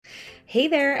Hey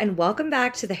there, and welcome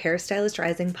back to the Hairstylist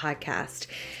Rising podcast.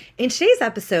 In today's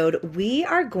episode, we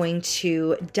are going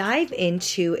to dive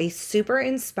into a super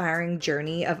inspiring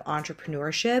journey of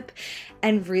entrepreneurship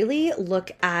and really look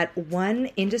at one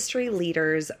industry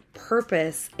leader's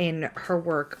purpose in her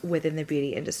work within the beauty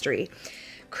industry.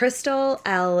 Crystal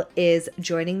L is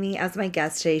joining me as my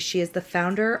guest today. She is the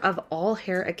founder of All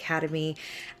Hair Academy,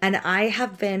 and I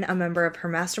have been a member of her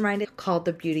mastermind called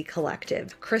the Beauty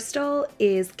Collective. Crystal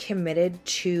is committed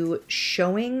to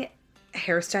showing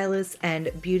hairstylists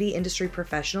and beauty industry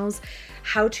professionals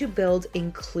how to build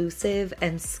inclusive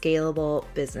and scalable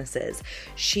businesses.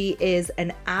 She is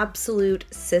an absolute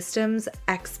systems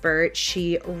expert.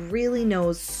 She really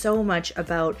knows so much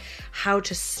about how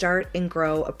to start and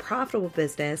grow a profitable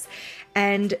business.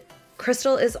 And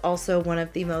Crystal is also one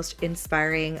of the most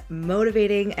inspiring,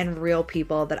 motivating, and real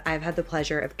people that I've had the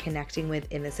pleasure of connecting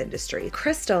with in this industry.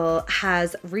 Crystal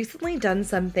has recently done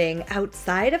something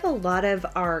outside of a lot of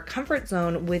our comfort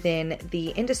zone within the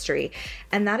industry,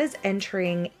 and that is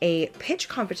entering a pitch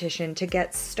competition to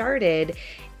get started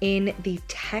in the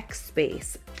tech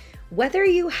space. Whether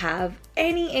you have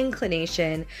any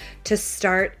inclination to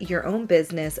start your own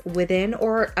business within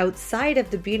or outside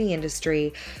of the beauty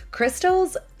industry,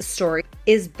 Crystal's story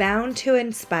is bound to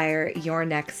inspire your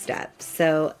next step.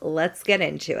 So let's get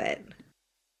into it.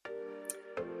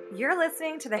 You're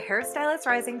listening to the Hairstylist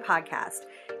Rising podcast.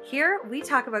 Here we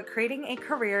talk about creating a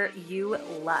career you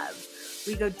love.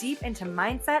 We go deep into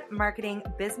mindset, marketing,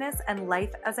 business, and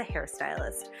life as a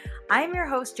hairstylist. I am your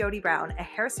host, Jody Brown, a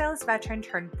hairstylist veteran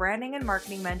turned branding and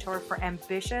marketing mentor for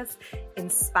ambitious,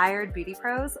 inspired beauty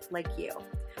pros like you.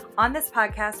 On this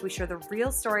podcast, we share the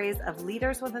real stories of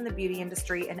leaders within the beauty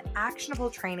industry and actionable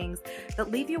trainings that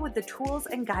leave you with the tools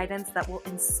and guidance that will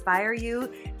inspire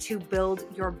you to build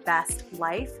your best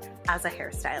life as a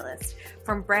hairstylist.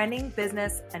 From branding,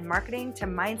 business, and marketing to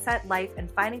mindset, life, and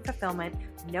finding fulfillment,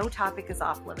 no topic is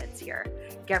off limits here.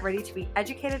 Get ready to be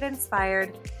educated and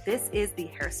inspired. This is the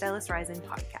Hairstylist Rising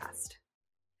podcast.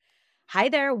 Hi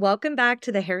there. Welcome back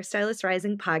to the Hairstylist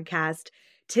Rising podcast.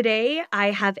 Today,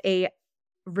 I have a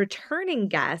returning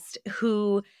guest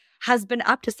who has been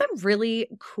up to some really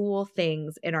cool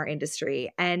things in our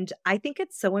industry. And I think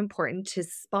it's so important to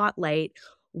spotlight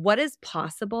what is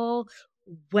possible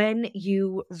when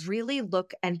you really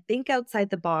look and think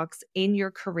outside the box in your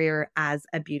career as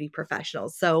a beauty professional.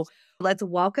 So let's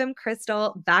welcome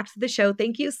Crystal back to the show.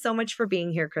 Thank you so much for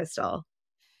being here, Crystal.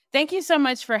 Thank you so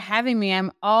much for having me.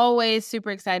 I'm always super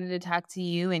excited to talk to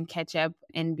you and catch up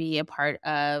and be a part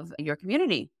of your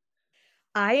community.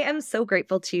 I am so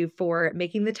grateful to you for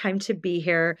making the time to be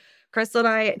here. Crystal and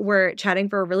I were chatting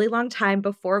for a really long time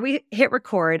before we hit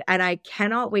record, and I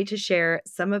cannot wait to share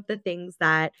some of the things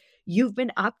that you've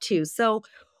been up to. So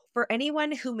for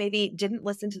anyone who maybe didn't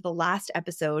listen to the last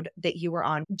episode that you were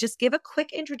on, just give a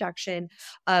quick introduction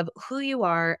of who you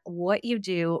are, what you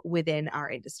do within our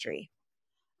industry.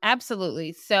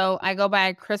 Absolutely. So I go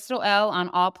by Crystal L on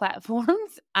all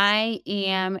platforms. I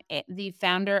am the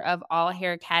founder of All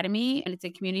Hair Academy, and it's a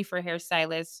community for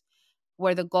hairstylists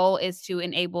where the goal is to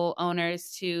enable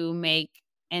owners to make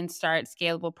and start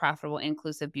scalable, profitable,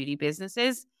 inclusive beauty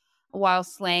businesses while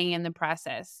slaying in the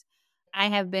process. I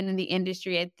have been in the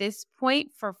industry at this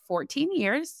point for 14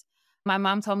 years. My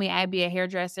mom told me I'd be a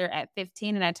hairdresser at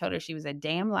 15, and I told her she was a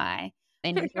damn lie.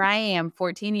 And here I am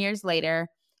 14 years later.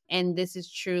 And this is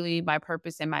truly my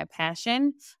purpose and my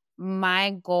passion.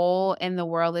 My goal in the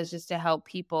world is just to help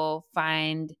people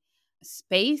find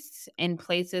space in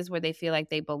places where they feel like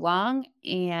they belong.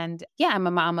 And yeah, I'm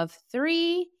a mom of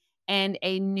 3 and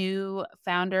a new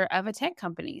founder of a tech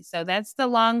company. So that's the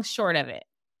long short of it.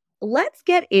 Let's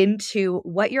get into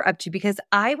what you're up to, because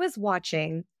I was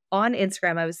watching on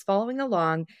Instagram, I was following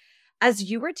along as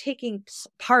you were taking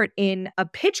part in a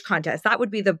pitch contest. That would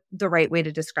be the right way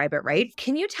to describe it, right?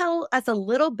 Can you tell us a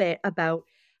little bit about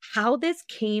how this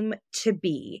came to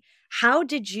be? How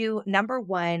did you, number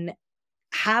one,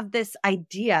 have this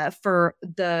idea for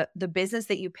the business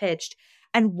that you pitched?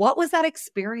 And what was that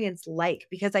experience like?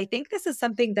 Because I think this is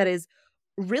something that is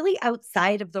really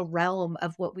outside of the realm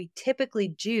of what we typically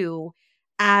do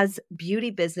as beauty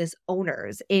business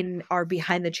owners in our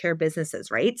behind the chair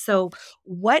businesses, right? So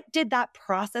what did that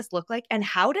process look like, and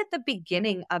how did the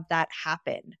beginning of that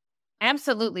happen?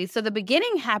 Absolutely. So the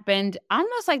beginning happened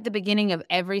almost like the beginning of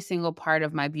every single part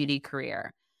of my beauty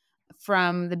career.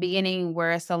 From the beginning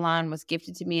where a salon was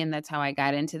gifted to me, and that's how I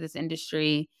got into this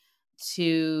industry,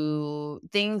 to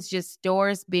things, just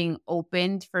doors being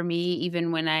opened for me,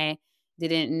 even when I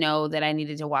didn't know that I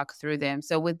needed to walk through them.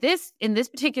 So with this, in this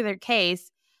particular case,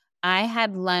 I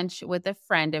had lunch with a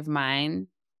friend of mine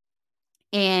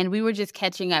And we were just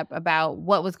catching up about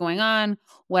what was going on,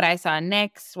 what I saw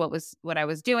next, what I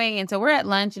was doing. And so we're at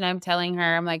lunch and I'm telling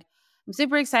her, I'm like, I'm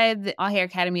super excited that All Hair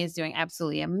Academy is doing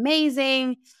absolutely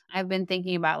amazing. I've been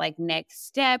thinking about like next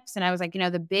steps. And I was like,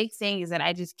 the big thing is that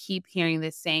I just keep hearing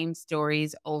the same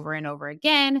stories over and over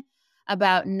again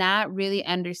about not really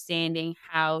understanding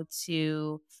how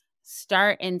to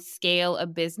start and scale a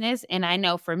business. And I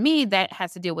know for me, that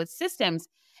has to deal with systems.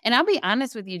 And I'll be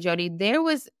honest with you, Jody, there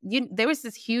was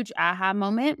this huge aha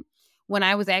moment when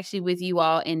I was actually with you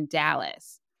all in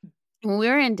Dallas. When we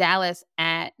were in Dallas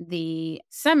at the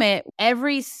summit,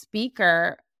 every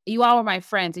speaker, you all were my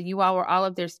friends and you all were all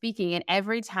up there speaking. And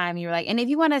every time you were like, and if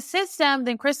you want a system,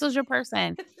 then Crystal's your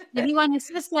person. If you want a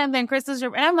system, then Crystal's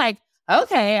your, and I'm like,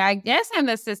 okay, I guess I'm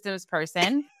the systems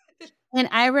person. And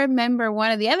I remember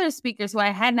one of the other speakers who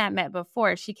I had not met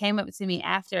before, she came up to me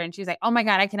after and she was like, oh my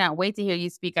God, I cannot wait to hear you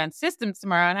speak on systems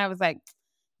tomorrow. And I was like,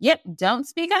 yep, don't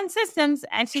speak on systems.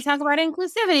 And she talked about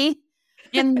inclusivity.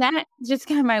 And that just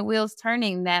got my wheels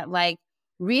turning, that like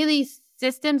really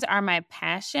systems are my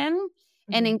passion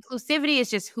and inclusivity is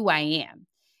just who I am.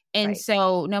 And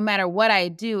so no matter what I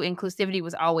do, inclusivity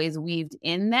was always weaved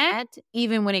in that,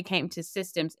 even when it came to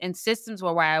systems. And systems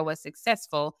were why I was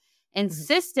successful. And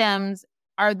systems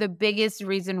are the biggest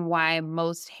reason why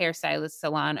most hairstylist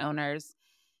salon owners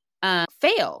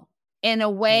fail in a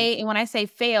way. And when I say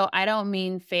fail, I don't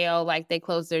mean fail like they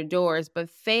close their doors, but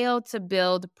fail to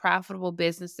build profitable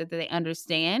business that they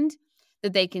understand,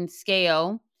 that they can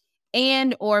scale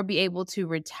and or be able to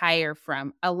retire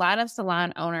from. A lot of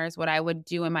salon owners, what I would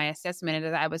do in my assessment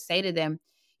is I would say to them,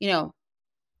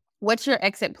 what's your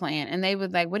exit plan? And they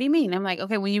would like, what do you mean? I'm like,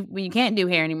 okay, when you can't do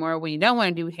hair anymore, when you don't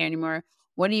want to do hair anymore,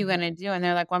 what are you going to do? And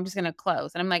they're like, well, I'm just going to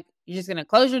close. And I'm like, you're just going to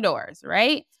close your doors,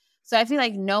 right? So I feel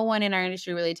like no one in our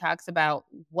industry really talks about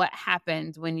what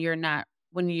happens when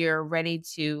you're ready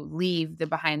to leave the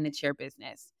behind the chair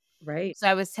business. Right. So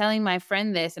I was telling my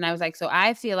friend this and I was like, so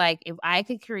I feel like if I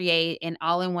could create an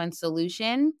all-in-one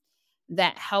solution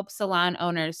that helps salon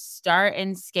owners start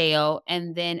and scale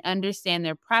and then understand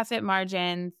their profit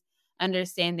margins,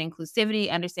 understand the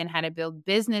inclusivity, understand how to build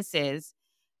businesses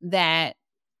that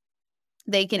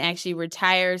they can actually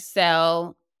retire,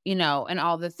 sell, and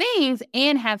all the things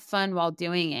and have fun while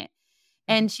doing it.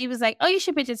 And she was like, oh, you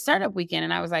should pitch at Startup Weekend.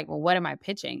 And I was like, well, what am I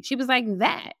pitching? She was like,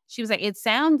 that. She was like, it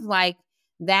sounds like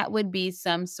that would be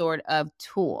some sort of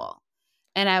tool.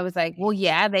 And I was like, well,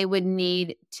 yeah, they would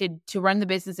need to run the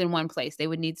business in one place. They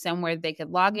would need somewhere they could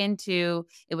log into.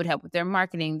 It would help with their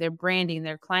marketing, their branding,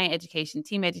 their client education,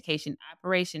 team education,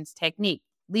 operations, technique,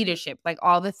 leadership, like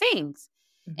all the things.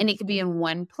 And it could be in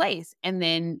one place.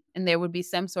 And there would be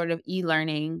some sort of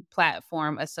e-learning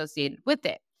platform associated with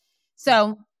it.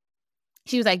 So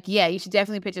she was like, yeah, you should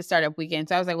definitely pitch a Startup Weekend.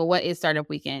 So I was like, well, what is Startup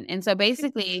Weekend? And so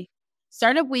basically,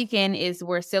 Startup Weekend is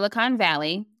where Silicon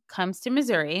Valley comes to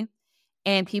Missouri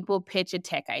and people pitch a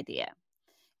tech idea.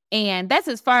 And that's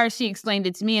as far as she explained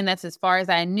it to me. And that's as far as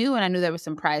I knew. And I knew there was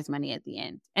some prize money at the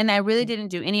end. And I really didn't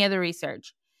do any other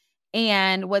research.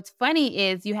 And what's funny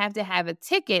is you have to have a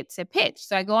ticket to pitch.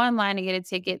 So I go online and get a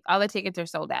ticket. All the tickets are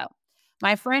sold out.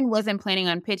 My friend wasn't planning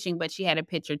on pitching, but she had a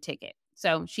pitcher ticket.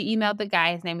 So she emailed the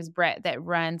guy, his name is Brett, that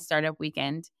runs Startup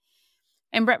Weekend.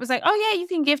 And Brett was like, oh, yeah, you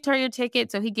can gift her your ticket.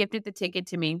 So he gifted the ticket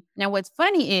to me. Now, what's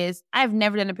funny is I've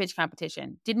never done a pitch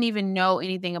competition. Didn't even know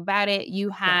anything about it. You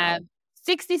have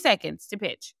 60 seconds to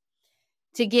pitch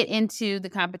to get into the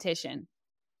competition.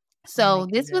 So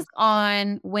this was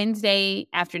on Wednesday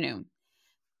afternoon.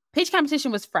 Pitch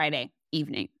competition was Friday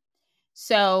evening.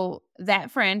 So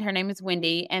that friend, her name is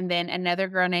Wendy, and then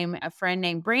a friend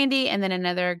named Brandy, and then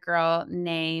another girl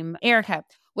named Erica,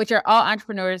 which are all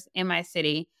entrepreneurs in my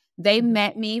city. They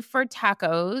met me for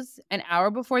tacos an hour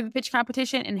before the pitch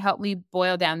competition and helped me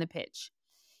boil down the pitch.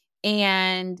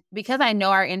 And because I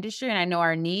know our industry and I know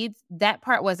our needs, that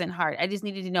part wasn't hard. I just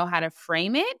needed to know how to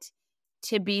frame it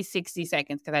to be 60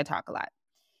 seconds because I talk a lot.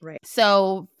 Right.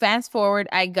 So fast forward,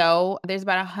 there's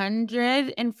about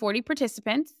 140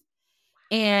 participants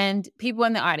and people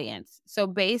in the audience. So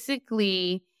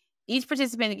basically, each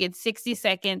participant gets 60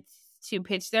 seconds to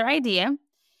pitch their idea.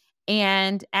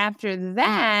 And after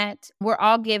that, we're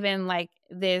all given like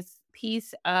this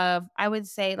piece of, I would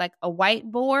say like a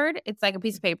whiteboard. It's like a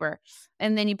piece of paper.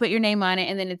 And then you put your name on it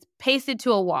and then it's pasted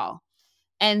to a wall.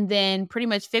 And then pretty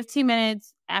much 15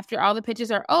 minutes after all the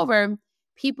pitches are over,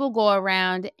 people go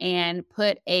around and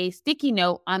put a sticky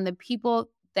note on the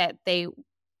people that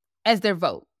as their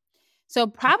vote. So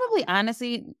probably,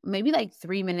 honestly, maybe like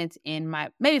 3 minutes in,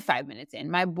 maybe 5 minutes in,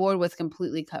 my board was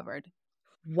completely covered.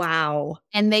 Wow.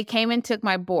 And they came and took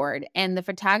my board. And the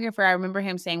photographer, I remember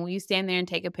him saying, will you stand there and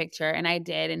take a picture? And I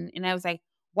did. And I was like,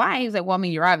 why? He was like, well, I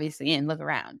mean, you're obviously in. Look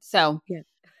around. So Yeah.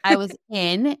 I was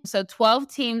in. So 12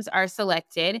 teams are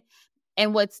selected.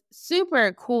 And what's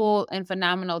super cool and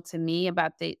phenomenal to me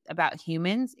about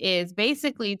humans is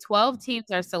basically 12 teams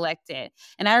are selected.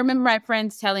 And I remember my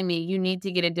friends telling me, you need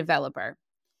to get a developer.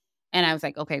 And I was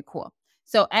like, okay, cool.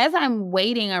 So as I'm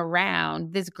waiting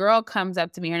around, this girl comes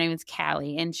up to me. Her name is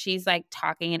Callie. And she's like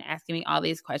talking and asking me all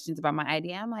these questions about my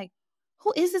idea. I'm like,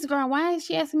 who is this girl? Why is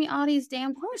she asking me all these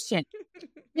damn questions?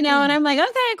 And I'm like,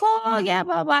 okay, cool. Yeah,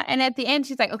 blah, blah. And at the end,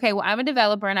 she's like, okay, well, I'm a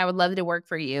developer and I would love to work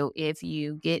for you if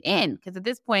you get in. Because at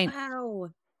this point, Wow.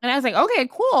 and I was like, okay,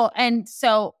 cool. And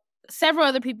so several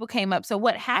other people came up. So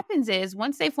what happens is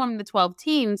once they form the 12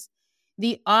 teams,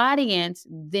 the audience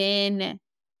then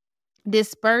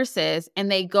disperses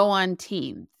and they go on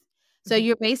teams. So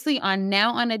you're basically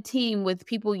now on a team with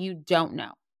people you don't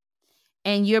know.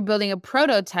 And you're building a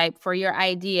prototype for your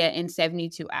idea in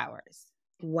 72 hours.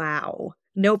 Wow.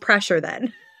 No pressure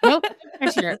then. Nope.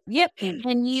 Pressure. Yep.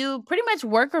 And you pretty much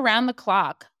work around the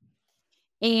clock.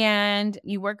 And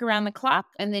you work around the clock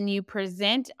and then you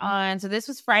present on, so this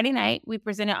was Friday night. We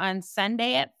presented on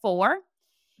Sunday at 4.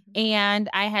 And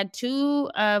I had two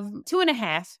and a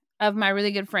half of my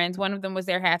really good friends. One of them was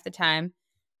there half the time.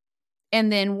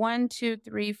 And then 1, 2,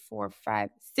 3, 4, 5,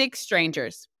 6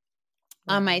 strangers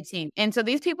on my team. And so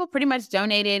these people pretty much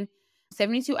donated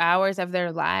 72 hours of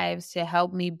their lives to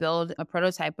help me build a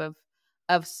prototype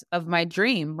of my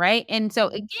dream, right? And so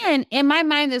again, in my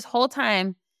mind this whole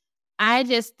time, I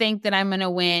just think that I'm going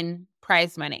to win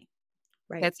prize money.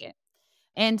 Right. That's it.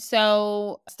 And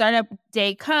so startup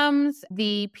day comes.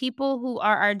 The people who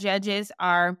are our judges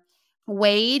are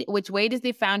Wade, which Wade is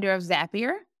the founder of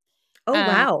Zapier. Oh,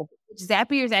 wow.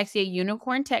 Zapier is actually a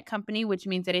unicorn tech company, which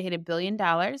means that it hit $1 billion.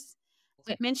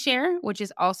 Share, which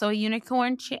is also a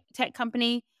unicorn tech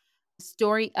company.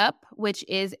 Story Up, which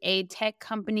is a tech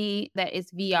company that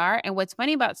is VR. And what's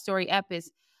funny about Story Up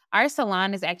is our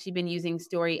salon has actually been using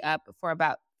Story Up for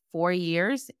about 4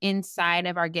 years inside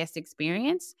of our guest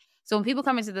experience. So when people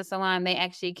come into the salon, they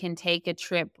actually can take a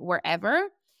trip wherever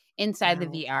inside the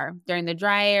VR during the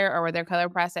dryer or with their color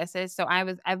processes. So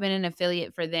I've been an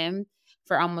affiliate for them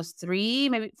for almost 3,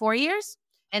 maybe 4 years.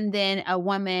 And then a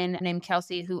woman named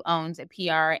Kelsey who owns a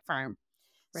PR firm.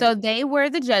 So they were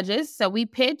the judges. So we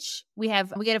pitch, we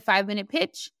get a 5-minute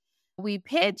pitch. We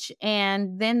pitch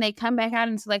and then they come back out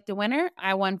and select a winner.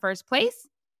 I won first place.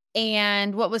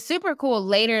 And what was super cool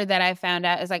later that I found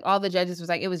out is like all the judges was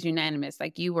like, it was unanimous.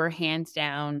 Like you were hands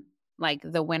down like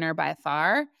the winner by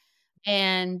far.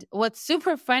 And what's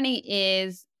super funny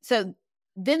is, so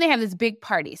then they have this big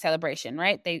party celebration,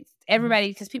 right?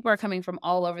 Everybody, because people are coming from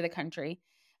all over the country.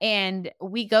 And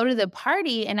we go to the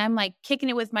party and I'm like kicking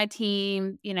it with my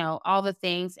team, all the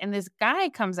things. And this guy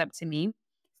comes up to me. His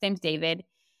name's David.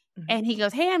 And he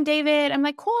goes, hey, I'm David. I'm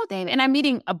like, cool, David. And I'm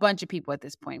meeting a bunch of people at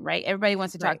this point, right? Everybody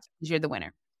wants to talk to you because you're the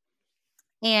winner.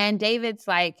 And David's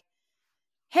like,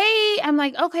 hey, I'm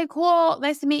like, okay, cool.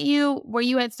 Nice to meet you. Were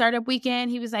you at Startup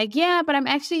Weekend? He was like, yeah, but I'm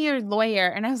actually your lawyer.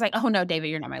 And I was like, oh no, David,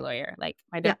 you're not my lawyer. Like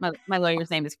my lawyer's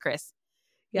name is Chris.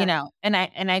 And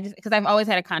I just, because I've always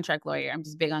had a contract lawyer. I'm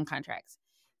just big on contracts.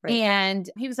 Right. And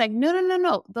he was like,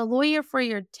 no. The lawyer for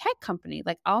your tech company.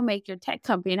 Like, I'll make your tech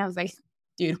company. And I was like,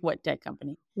 dude, what tech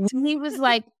company? And he was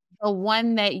like, the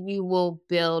one that you will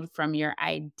build from your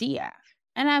idea.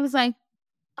 And I was like,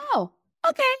 oh,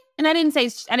 okay. And I didn't say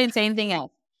anything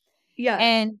else. Yeah.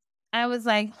 And I was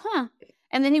like, huh.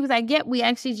 And then he was like, yeah, we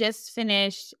actually just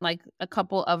finished like a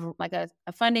couple of like a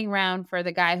funding round for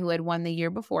the guy who had won the year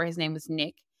before. His name was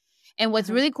Nick. And what's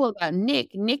really cool about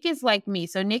Nick is like me.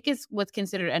 So Nick is what's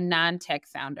considered a non-tech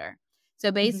founder.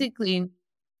 So basically,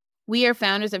 we are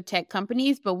founders of tech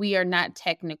companies, but we are not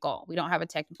technical. We don't have a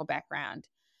technical background.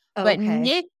 But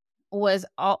Nick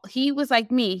he was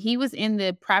like me. He was in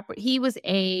the he was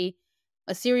a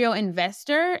serial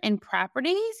investor in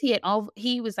properties.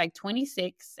 He was like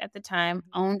 26 at the time,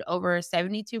 owned over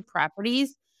 72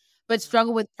 properties, but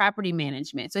struggled with property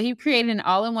management. So he created an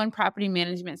all-in-one property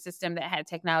management system that had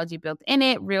technology built in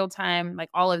it, real time, like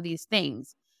all of these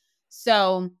things.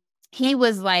 So he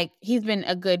was like, he's been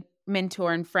a good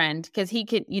mentor and friend because he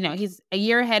could, he's a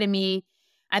year ahead of me.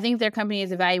 I think their company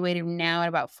is evaluated now at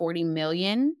about 40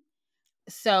 million.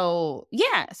 So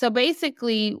yeah. So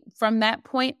basically from that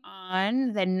point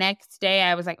on, the next day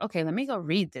I was like, okay, let me go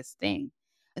read this thing.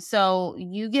 So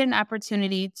you get an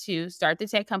opportunity to start the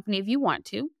tech company if you want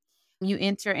to. You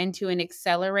enter into an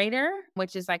accelerator,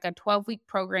 which is like a 12-week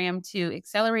program to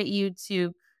accelerate you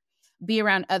to be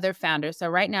around other founders. So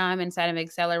right now I'm inside of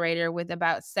Accelerator with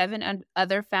about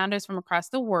other founders from across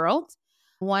the world,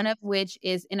 one of which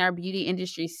is in our beauty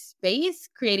industry space,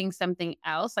 creating something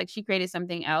else. Like she created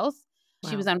something else.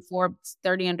 She was Wow. on Forbes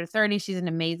 30 under 30. She's an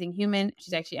amazing human.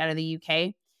 She's actually out of the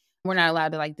UK. We're not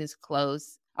allowed to like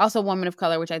disclose. Also, woman of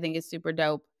color, which I think is super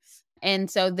dope.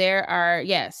 And so there are,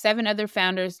 7 other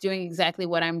founders doing exactly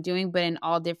what I'm doing, but in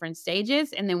all different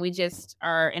stages. And then we just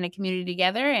are in a community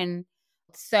together. And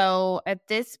so at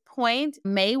this point,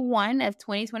 May 1 of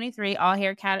 2023, All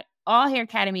Hair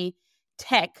Academy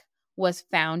Tech was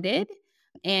founded.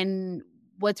 And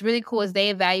what's really cool is they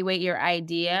evaluate your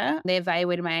idea. They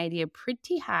evaluated my idea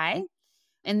pretty high.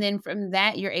 And then from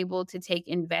that, you're able to take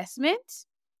investment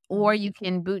or you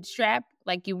can bootstrap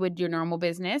like you would your normal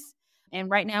business. And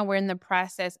right now we're in the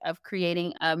process of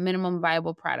creating a minimum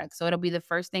viable product. So it'll be the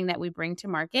first thing that we bring to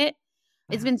market.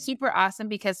 It's Wow. been super awesome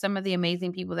because some of the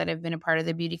amazing people that have been a part of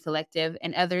the Beauty Collective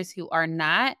and others who are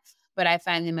not, but I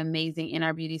find them amazing in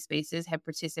our beauty spaces, have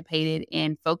participated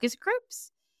in focus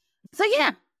groups. So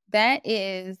yeah, that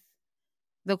is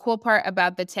the cool part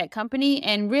about the tech company.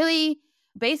 And really,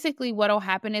 basically what will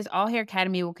happen is All Hair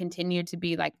Academy will continue to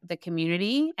be like the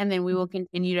community. And then we will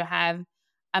continue to have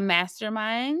a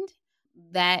mastermind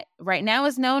that right now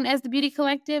is known as the Beauty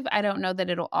Collective. I don't know that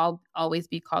it'll always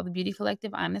be called the Beauty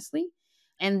Collective, honestly.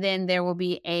 And then there will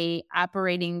be a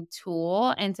operating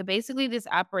tool. And so basically this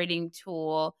operating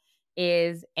tool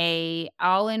is a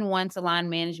all-in-one salon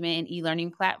management and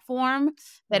e-learning platform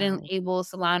that Wow. enables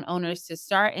salon owners to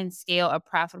start and scale a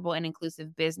profitable and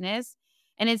inclusive business.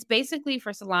 And it's basically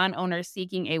for salon owners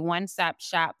seeking a one-stop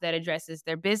shop that addresses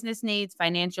their business needs,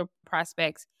 financial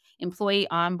prospects, employee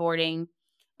onboarding,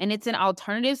 and it's an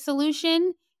alternative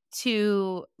solution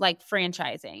to like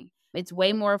franchising. It's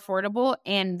way more affordable.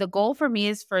 And the goal for me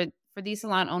is for these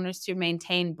salon owners to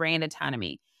maintain brand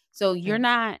autonomy. So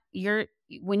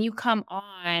when you come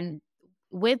on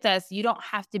with us, you don't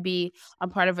have to be a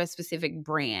part of a specific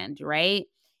brand, right?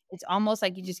 It's almost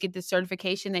like you just get the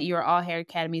certification that you're All Hair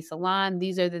Academy Salon.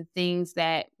 These are the things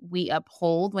that we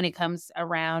uphold when it comes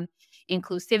around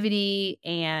inclusivity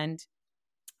and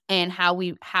how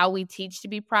we teach to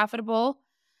be profitable.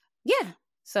 Yeah.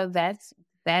 So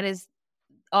that is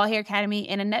All Hair Academy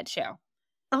in a nutshell.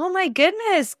 Oh my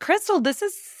goodness, Crystal, this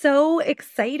is so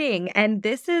exciting. And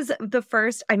this is the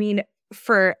first, I mean,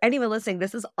 for anyone listening,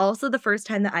 this is also the first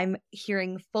time that I'm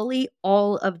hearing fully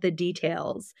all of the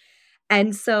details.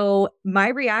 And so my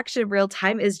reaction real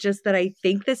time is just that I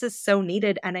think this is so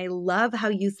needed. And I love how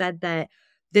you said that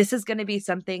this is going to be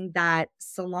something that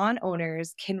salon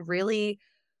owners can really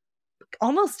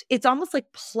it's almost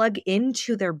like plug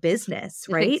into their business,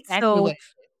 That's right? exactly So what.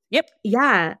 Yep.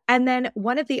 yeah. And then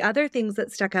one of the other things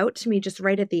that stuck out to me just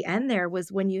right at the end there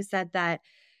was when you said that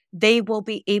they will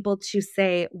be able to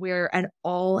say we're an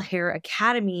All Hair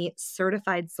Academy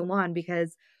certified salon,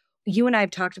 because you and I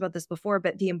have talked about this before,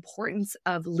 but the importance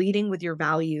of leading with your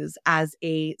values as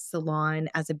a salon,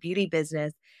 as a beauty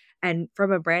business, and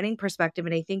from a branding perspective.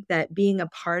 And I think that being a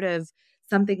part of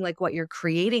something like what you're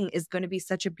creating is going to be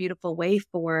such a beautiful way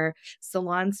for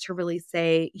salons to really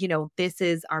say, this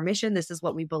is our mission, this is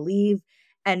what we believe,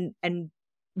 and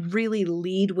really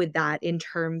lead with that in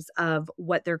terms of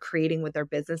what they're creating with their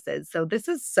businesses. So this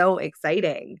is so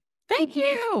exciting. Thank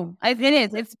you. It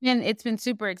is. It's been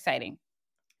super exciting.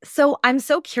 So I'm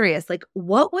so curious, like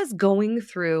what was going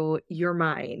through your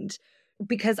mind?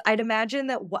 Because I'd imagine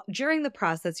that during the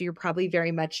process, you're probably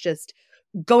very much just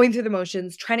going through the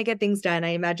motions, trying to get things done. I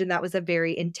imagine that was a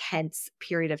very intense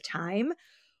period of time.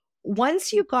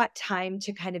 Once you got time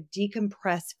to kind of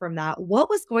decompress from that, what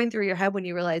was going through your head when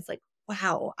you realized, like,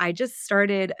 wow, I just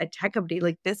started a tech company,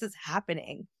 like this is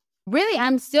happening? Really,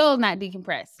 I'm still not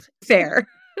decompressed. Fair.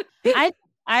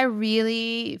 I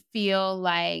really feel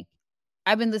like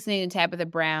I've been listening to Tabitha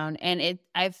Brown, and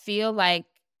I feel like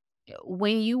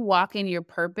when you walk in your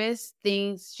purpose,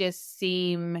 things just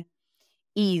seem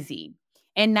easy.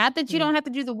 And not that you Mm. don't have to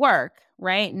do the work,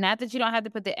 right? Not that you don't have to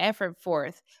put the effort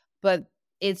forth, but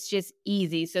it's just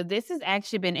easy. So this has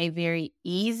actually been a very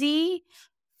easy,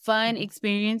 fun Mhm.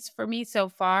 experience for me so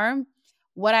far.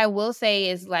 What I will say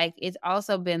is like it's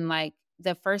also been like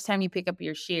the first time you pick up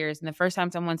your shears and the first time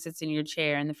someone sits in your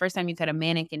chair and the first time you cut a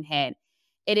mannequin head,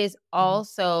 it is Mhm.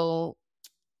 also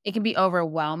it can be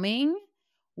overwhelming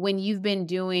when you've been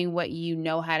doing what you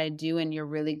know how to do and you're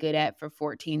really good at for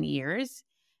 14 years.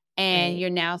 And Right. you're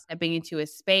now stepping into a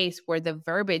space where the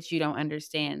verbiage you don't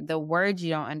understand, the words you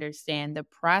don't understand, the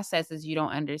processes you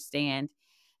don't understand.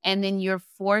 And then you're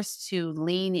forced to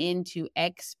lean into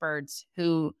experts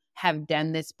who have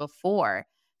done this before.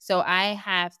 So I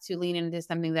have to lean into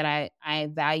something that I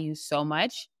value so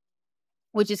much,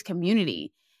 which is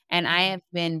community. And I Mhm. have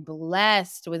been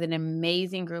blessed with an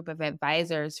amazing group of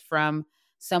advisors, from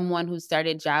someone who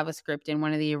started JavaScript and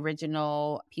one of the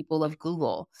original people of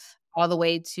Google, all the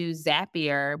way to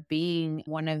Zapier being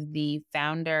one of the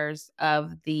founders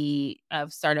of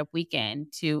Startup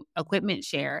Weekend, to Equipment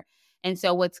Share. And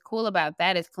so what's cool about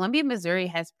that is Columbia, Missouri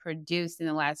has produced in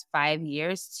the last 5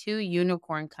 years 2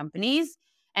 unicorn companies,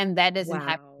 and that doesn't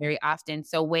happen Wow. very often.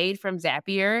 So Wade from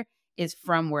Zapier is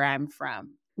from where I'm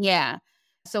from. Yeah.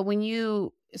 So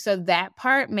that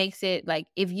part makes it like,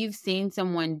 if you've seen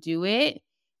someone do it,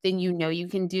 then you know you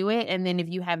can do it. And then if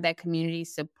you have that community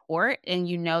support and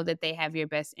you know that they have your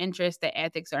best interest, the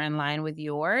ethics are in line with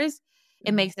yours,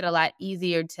 it Mhm. makes it a lot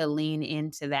easier to lean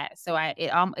into that. So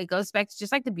it goes back to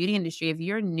just like the beauty industry. If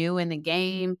you're new in the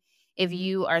game, if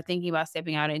you are thinking about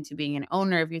stepping out into being an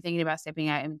owner, if you're thinking about stepping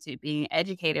out into being an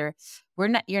educator,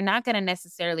 you're not going to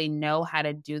necessarily know how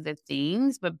to do the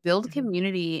things, but build Mhm.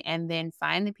 community and then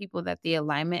find the people that the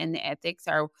alignment and the ethics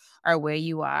are where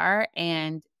you are,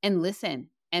 and listen.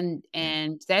 And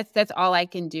that's all I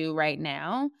can do right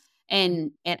now.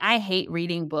 And I hate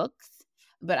reading books,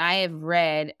 but I have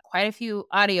read quite a few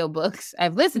audiobooks.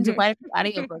 I've listened to Mhm. quite a few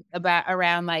audiobooks about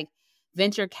around like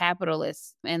venture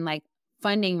capitalists and like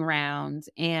funding rounds.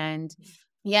 And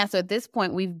yeah, so at this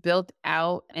point we've built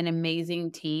out an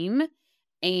amazing team,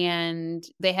 and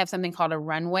they have something called a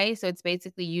runway. So it's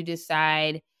basically you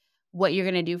decide what you're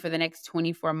going to do for the next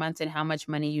 24 months and how much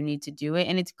money you need to do it.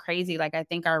 And it's crazy. Like, I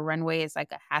think our runway is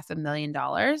like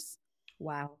 $500,000.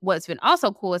 Wow. What's been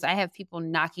also cool is I have people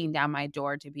knocking down my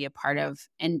door to be a part of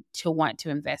and to want to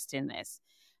invest in this,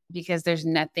 because there's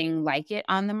nothing like it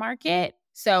on the market.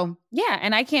 So yeah,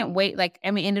 and I can't wait. Like,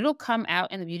 I mean, and it'll come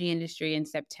out in the beauty industry in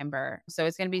September. So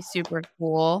it's going to be super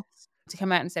cool to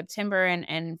come out in September,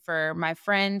 and for my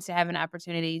friends to have an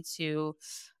opportunity to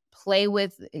play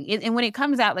with it. And when it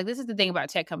comes out, like, this is the thing about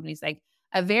tech companies, like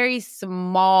a very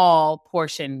small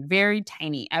portion, very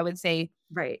tiny, I would say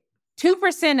Right.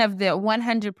 2% of the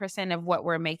 100% of what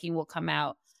we're making will come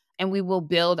out, and we will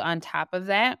build on top of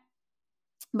that.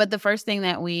 But the first thing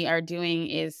that we are doing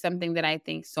is something that I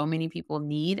think so many people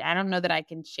need. I don't know that I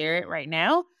can share it right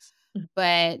now,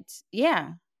 but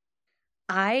yeah.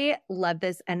 I love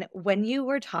this. And when you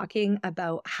were talking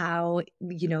about how,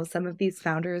 some of these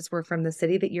founders were from the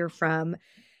city that you're from,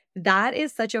 that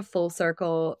is such a full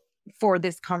circle for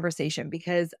this conversation,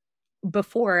 because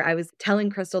before I was telling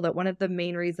Crystal that one of the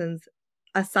main reasons,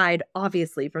 aside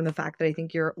obviously from the fact that I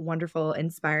think you're wonderful,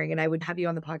 inspiring, and I would have you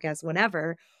on the podcast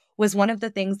whenever, was one of the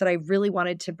things that I really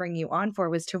wanted to bring you on for,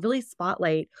 was to really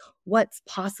spotlight what's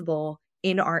possible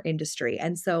in our industry.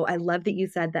 And so I love that you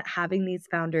said that having these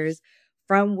founders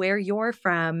from where you're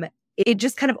from, it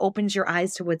just kind of opens your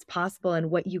eyes to what's possible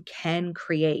and what you can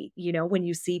create, when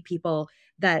you see people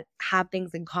that have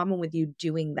things in common with you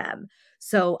doing them.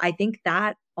 So I think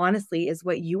that honestly is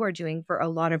what you are doing for a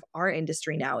lot of our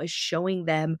industry now, is showing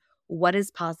them what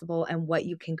is possible and what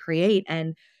you can create.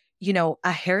 And,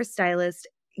 a hairstylist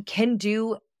can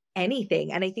do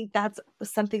anything. And I think that's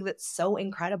something that's so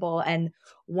incredible and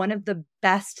one of the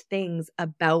best things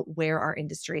about where our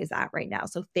industry is at right now.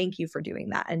 So thank you for doing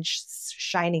that and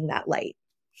shining that light.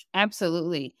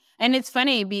 Absolutely. And it's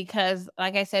funny because,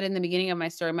 like I said in the beginning of my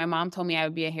story, my mom told me I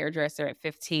would be a hairdresser at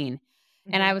 15.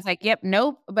 And I Mhm. was like, yep,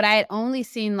 nope. But I had only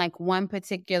seen like one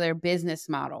particular business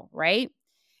model, right?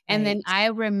 And then Right. I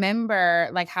remember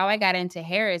like how I got into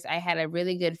hair is I had a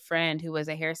really good friend who was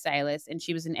a hairstylist, and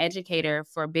she was an educator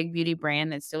for a big beauty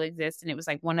brand that still exists. And it was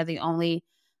like one of the only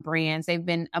brands. They've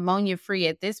been ammonia free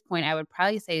at this point. I would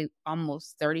probably say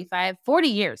almost 35, 40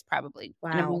 years, probably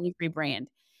an Wow. ammonia free brand.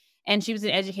 And she was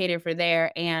an educator for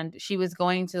there, and she was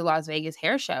going to the Las Vegas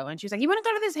hair show. And she was like, "You want to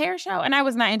go to this hair show?" And I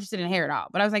was not interested in hair at all.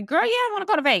 But I was like, "Girl, yeah, I want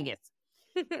to go to Vegas."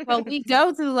 Well, we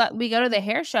go to the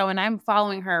hair show, and I'm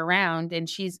following her around, and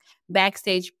she's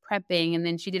backstage prepping, and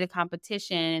then she did a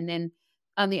competition, and then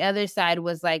on the other side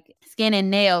was like skin and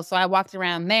nails. So I walked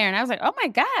around there, and I was like, "Oh my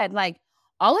God, like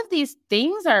all of these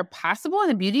things are possible in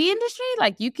the beauty industry.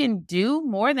 Like you can do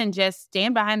more than just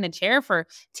stand behind the chair for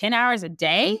 10 hours a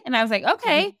day." And I was like,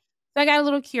 "Okay." Mhm. So I got a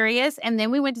little curious, and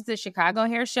then we went to the Chicago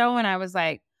hair show, and I was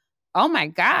like, "Oh my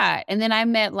God." And then I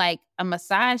met like a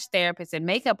massage therapist and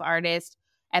makeup artist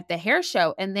at the hair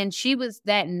show. And then she was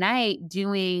that night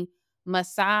doing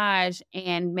massage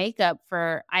and makeup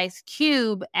for Ice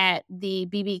Cube at the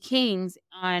BB King's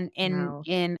on Wow.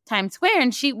 in Times Square.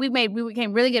 And we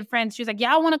became really good friends. She was like,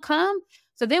 "Y'all want to come?"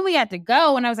 So then we had to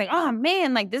go. And I was like, "Oh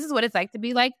man, like this is what it's like to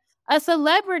be like a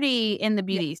celebrity in the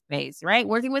Yeah. beauty space, right?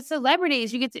 Working with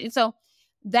celebrities. You get to so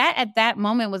that at that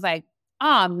moment was like,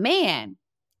 oh man,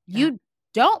 Yeah. you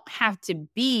don't have to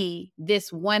be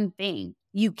this one thing.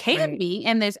 You can Right. be,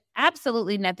 and there's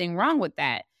absolutely nothing wrong with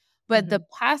that. But the Mhm.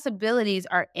 possibilities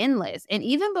are endless. And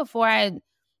even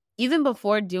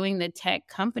before doing the tech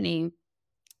company,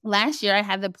 last year I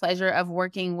had the pleasure of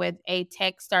working with a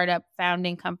tech startup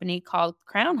founding company called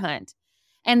Crown Hunt.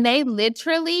 And they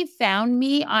literally found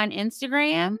me on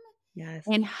Instagram Yes.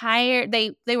 and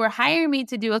they were hiring me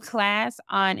to do a class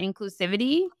on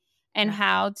inclusivity and Yeah.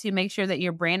 how to make sure that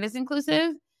your brand is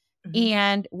inclusive. Mhm.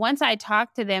 And once I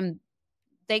talked to them,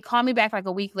 they called me back like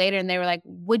a week later and they were like,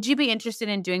 "Would you be interested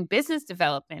in doing business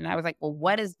development?" And I was like, "Well,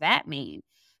 what does that mean?"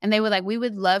 And they were like, "We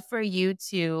would love for you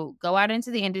to go out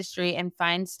into the industry and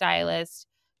find stylists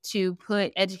to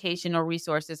put educational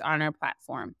resources on our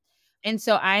platform." And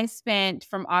so I spent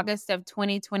from August of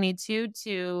 2022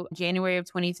 to January of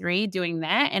 23 doing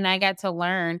that. And I got to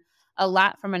learn a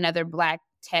lot from another Black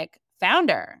tech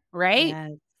founder, right?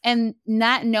 Yes. And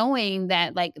not knowing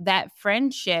that like that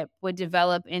friendship would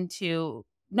develop into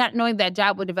not knowing that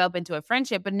job would develop into a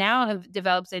friendship, but now it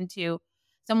develops into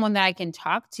someone that I can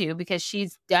talk to because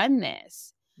she's done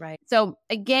this. Right. So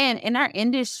again, in our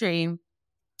industry,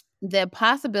 the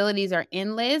possibilities are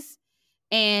endless.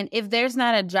 And if there's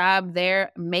not a job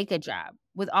there, make a job.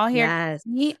 With All Hair Yes.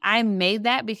 Academy, I made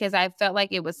that because I felt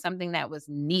like it was something that was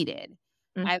needed.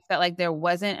 Mm. I felt like there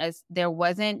wasn't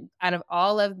out of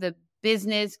all of the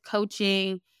business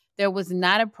coaching, there was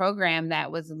not a program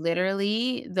that was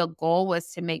literally the goal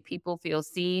was to make people feel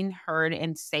seen, heard,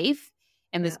 and safe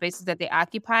in the Yeah. spaces that they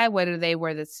occupy, whether they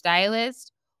were the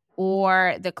stylist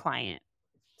or the client.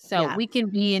 So Yeah. we can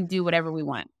be and do whatever we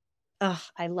want. Oh,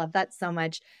 I love that so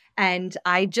much. And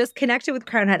I just connected with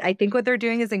Crown Head. I think what they're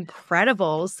doing is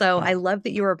incredible. So I love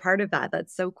that you were a part of that.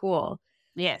 That's so cool.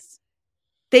 Yes.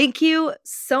 Thank you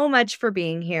so much for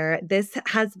being here. This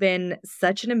has been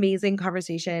such an amazing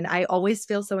conversation. I always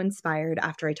feel so inspired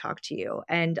after I talk to you.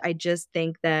 And I just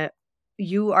think that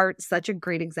you are such a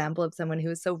great example of someone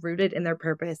who is so rooted in their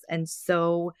purpose and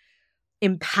so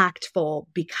impactful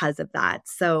because of that.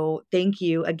 So thank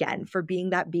you again for being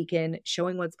that beacon,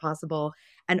 showing what's possible,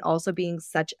 and also being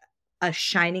such a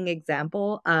shining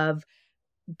example of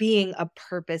being a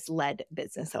purpose-led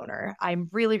business owner. I'm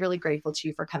really, really grateful to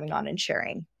you for coming on and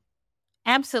sharing.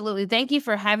 Absolutely. Thank you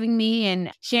for having me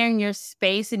and sharing your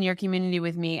space and your community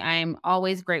with me. I'm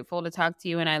always grateful to talk to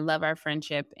you and I love our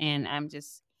friendship. And I'm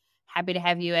just happy to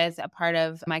have you as a part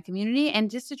of my community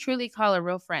and just to truly call a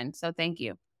real friend. So thank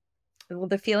you. Well,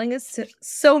 the feeling is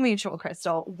so mutual,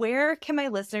 Crystal. Where can my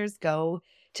listeners go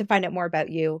to find out more about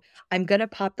you? I'm going to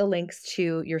pop the links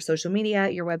to your social media,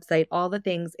 your website, all the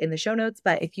things in the show notes.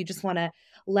 But if you just want to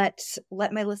let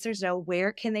my listeners know,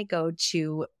 where can they go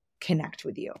to connect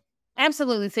with you?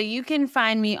 Absolutely. So you can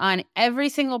find me on every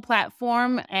single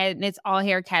platform and it's All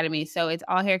Hair Academy. So it's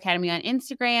All Hair Academy on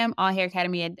Instagram,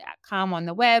 allhairacademy.com on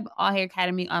the web, All Hair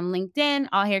Academy on LinkedIn,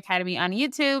 All Hair Academy on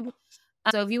YouTube.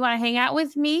 So if you want to hang out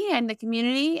with me and the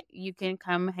community, you can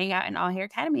come hang out in All Hair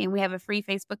Academy. And we have a free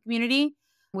Facebook community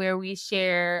where we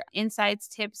share insights,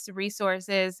 tips,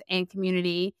 resources, and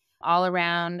community all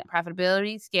around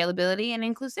profitability, scalability, and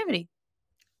inclusivity.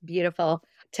 Beautiful.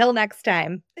 Till next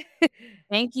time.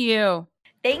 Thank you.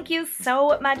 Thank you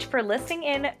so much for listening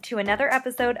in to another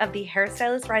episode of the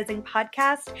Hairstylist Rising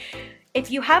podcast. If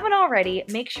you haven't already,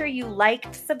 make sure you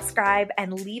like, subscribe,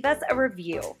 and leave us a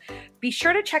review. Be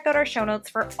sure to check out our show notes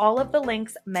for all of the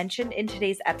links mentioned in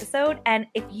today's episode. And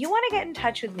if you want to get in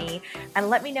touch with me and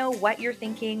let me know what you're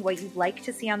thinking, what you'd like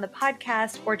to see on the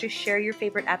podcast, or just share your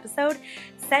favorite episode,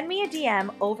 send me a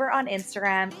DM over on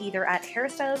Instagram, either at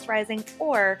Hairstylist Rising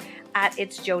or at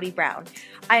It's Jody Brown.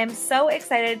 I am so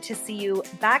excited to see you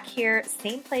back here,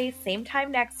 same place, same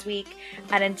time next week.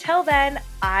 And until then,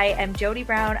 I am Jody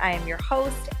Brown. I am your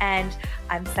host, and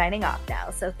I'm signing off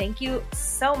now. So thank you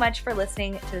so much for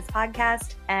listening to this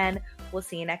podcast, and we'll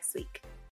see you next week.